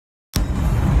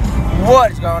What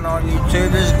is going on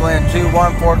YouTube? This is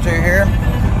Glenn2142 here.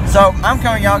 So I'm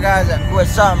coming y'all guys with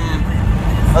something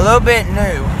a little bit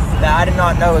new that I did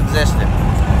not know existed.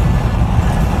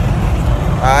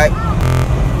 Alright.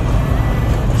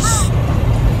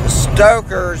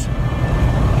 Stokers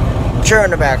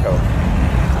chewing tobacco.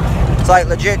 It's like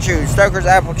legit chewing. Stokers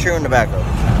apple chewing tobacco.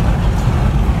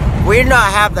 We do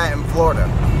not have that in Florida.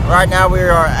 Right now we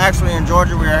are actually in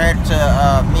Georgia. We are headed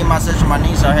to, me and my sister and my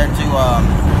niece are headed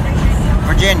to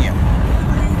Virginia.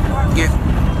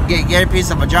 Get a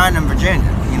piece of vagina in Virginia.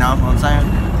 You know what I'm saying?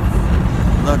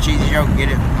 A little cheesy joke, get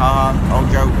it? Old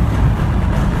joke.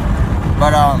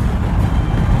 But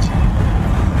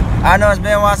I know it's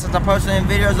been a while since I posted any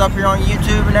videos up here on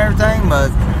YouTube and everything, but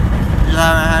just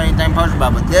haven't had anything posted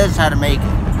about. But this is how to make it.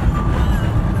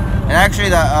 And actually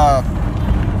the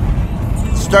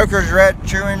Stokers Red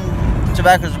Chewing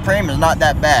Tobacco Supreme is not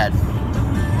that bad.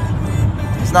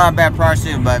 It's not a bad price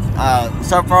too, but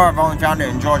so far I've only found it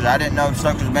in Georgia. I didn't know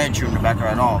Stokers made chewing tobacco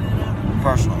at all,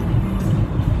 personally.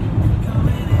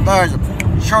 There's a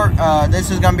short, this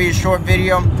is going to be a short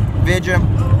video.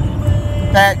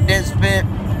 Pack, did spit,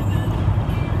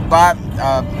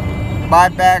 buy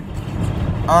back,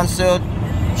 unsealed,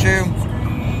 chew.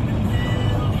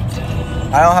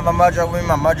 I don't have my mud jug with me.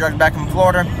 My mud jug's back in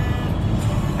Florida.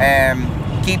 And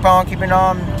keep on keeping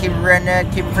on, keep it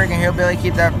redneck, keep it freaking hillbilly,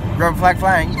 keep that rebel flag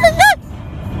flying.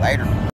 Later.